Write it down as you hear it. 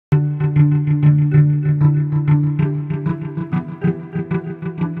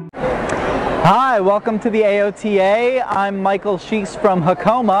welcome to the AOTA. I'm Michael Sheese from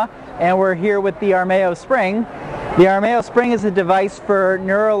Hocoma, and we're here with the Armeo Spring. The Armeo Spring is a device for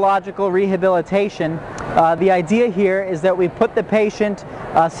neurological rehabilitation. The idea here is that we put the patient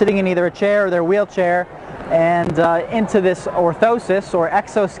sitting in either a chair or their wheelchair and into this orthosis or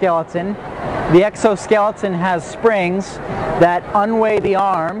exoskeleton. The exoskeleton has springs that unweigh the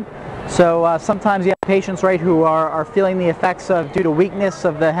arm. So sometimes you have patients, right, who are feeling the effects of due to weakness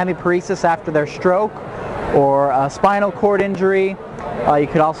of the hemiparesis after their stroke or a spinal cord injury. You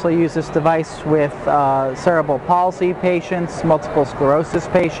could also use this device with cerebral palsy patients, multiple sclerosis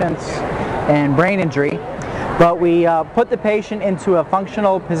patients, and brain injury. But we put the patient into a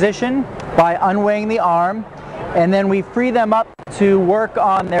functional position by unweighing the arm, and then we free them up to work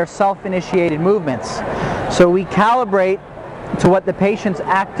on their self-initiated movements. So we calibrate to what the patient's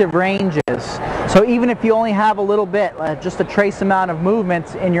active range is. So even if you only have a little bit, just a trace amount of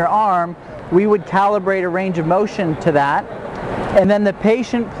movement in your arm, we would calibrate a range of motion to that. And then the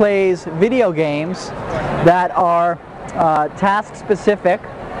patient plays video games that are task specific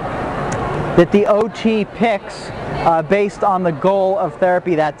that the OT picks based on the goal of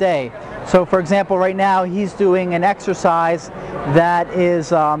therapy that day. So for example, right now he's doing an exercise that is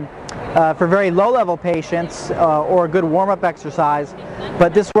for very low-level patients or a good warm-up exercise,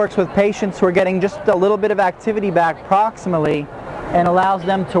 but this works with patients who are getting just a little bit of activity back proximally and allows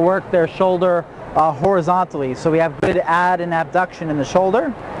them to work their shoulder horizontally. So we have good add and abduction in the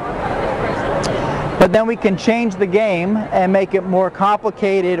shoulder. But then we can change the game and make it more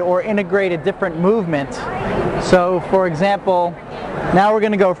complicated or integrate a different movement. So for example, now we're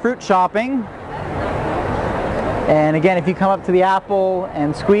going to go fruit shopping. And again, if you come up to the apple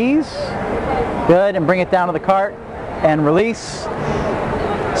and squeeze, good, and bring it down to the cart and release.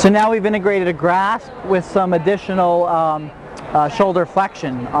 So now we've integrated a grasp with some additional shoulder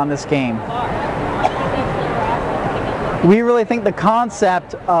flexion on this game. We really think the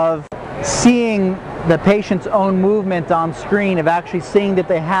concept of seeing the patient's own movement on screen, of actually seeing that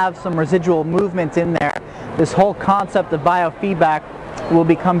they have some residual movement in there, this whole concept of biofeedback will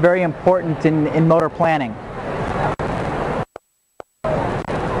become very important in motor planning.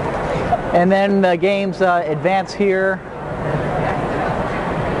 And then the games advance here.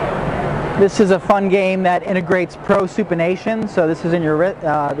 This is a fun game that integrates pro-supination. So this is in your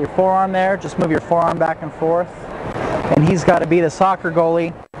forearm there. Just move your forearm back and forth. And he's got to be the soccer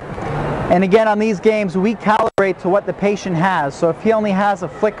goalie. And again, on these games, we calibrate to what the patient has. So if he only has a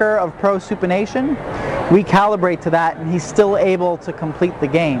flicker of pro-supination, we calibrate to that, and he's still able to complete the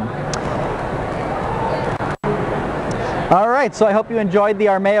game. All right, so I hope you enjoyed the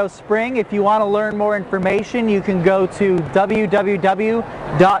Armeo Spring. If you want to learn more information, you can go to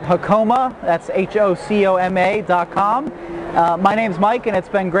www.hocoma, that's Hocoma.com. My name's Mike, and it's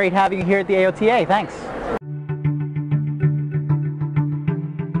been great having you here at the AOTA. Thanks.